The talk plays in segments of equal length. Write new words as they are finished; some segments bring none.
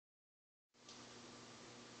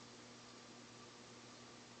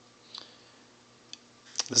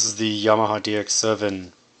This is the Yamaha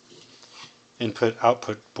DX7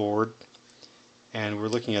 input-output board, and we're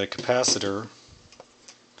looking at a capacitor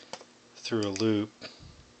through a loop.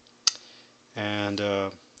 And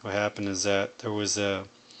what happened is that there was a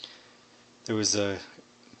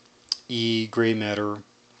E gray matter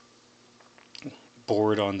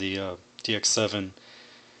board on the DX7.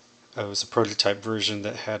 It was a prototype version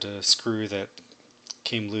that had a screw that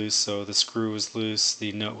came loose, so the screw was loose,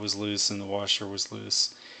 the nut was loose, and the washer was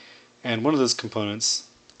loose. And one of those components,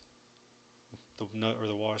 the nut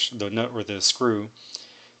or the screw,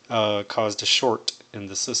 caused a short in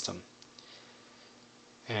the system,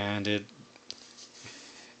 and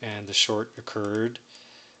the short occurred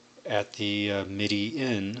at the MIDI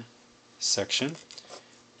in section,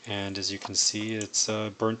 and as you can see, it's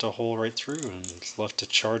burnt a hole right through and it's left a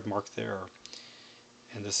charred mark there,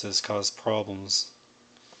 and this has caused problems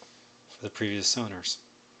for the previous owners.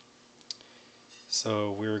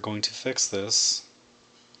 So we're going to fix this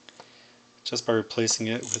just by replacing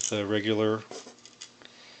it with a regular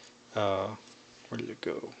where did it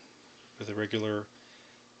go? With a regular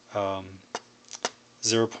 0.01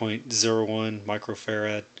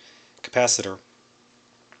 microfarad capacitor,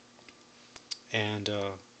 and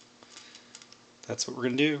that's what we're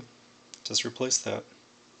going to do. Just replace that.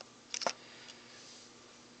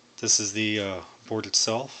 This is the board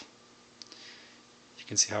itself. You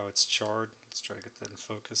can see how it's charred. Let's try to get that in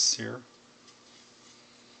focus here.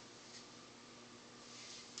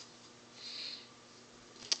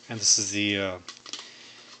 And this is the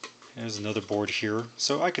there's another board here.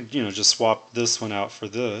 So I could, just swap this one out for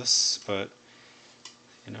this, but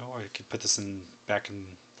I could put this back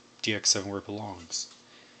in DX7 where it belongs,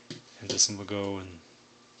 and this one will go in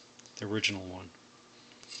the original one.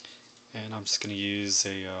 And I'm just going to use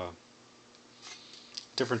a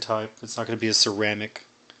different type. It's not going to be a ceramic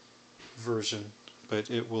version,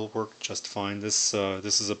 but it will work just fine. This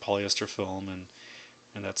is a polyester film, and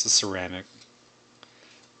that's a ceramic.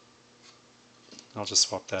 I'll just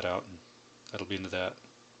swap that out, and that'll be into that.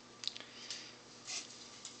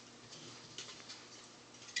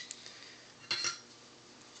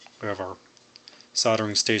 We have our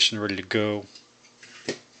soldering station ready to go.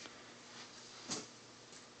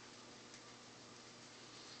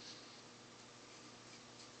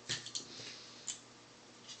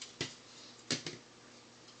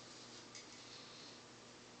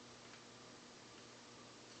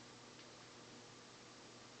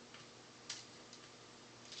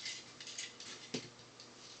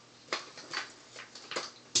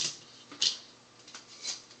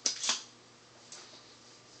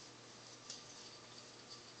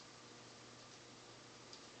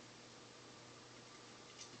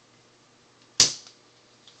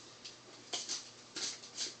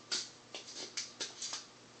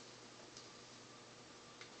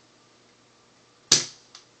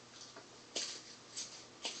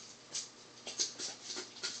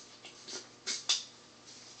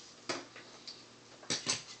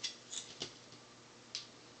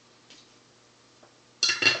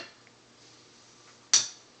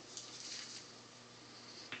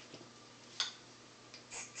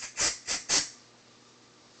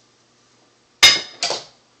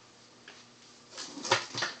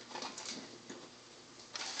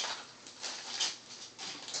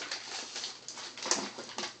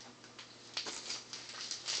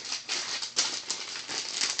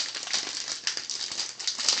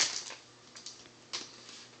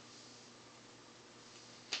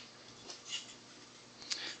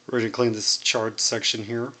 We're going to clean this charred section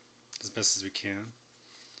here as best as we can,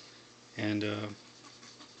 and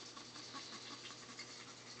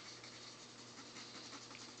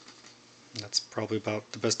that's probably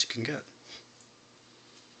about the best you can get.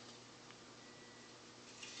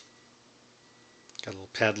 Got a little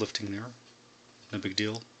pad lifting there, no big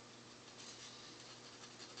deal.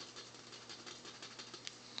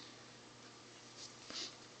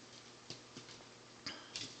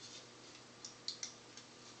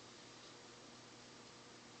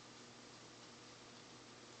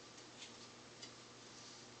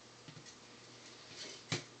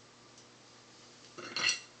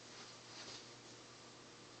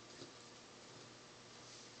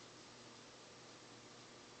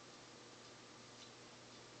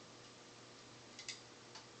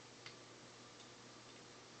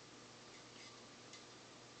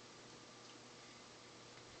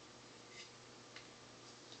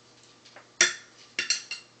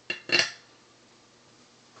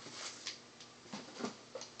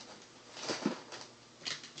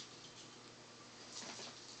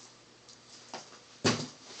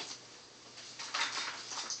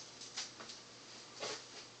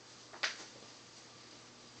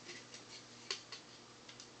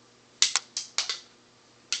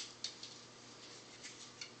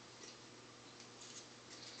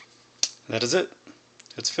 That is it.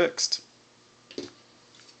 It's fixed.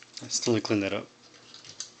 I still need to clean that up.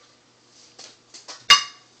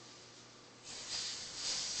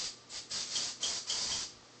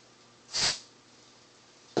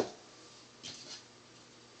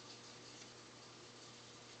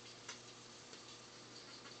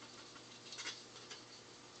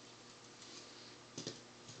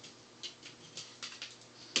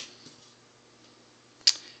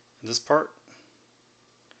 And this part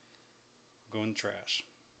will go in the trash.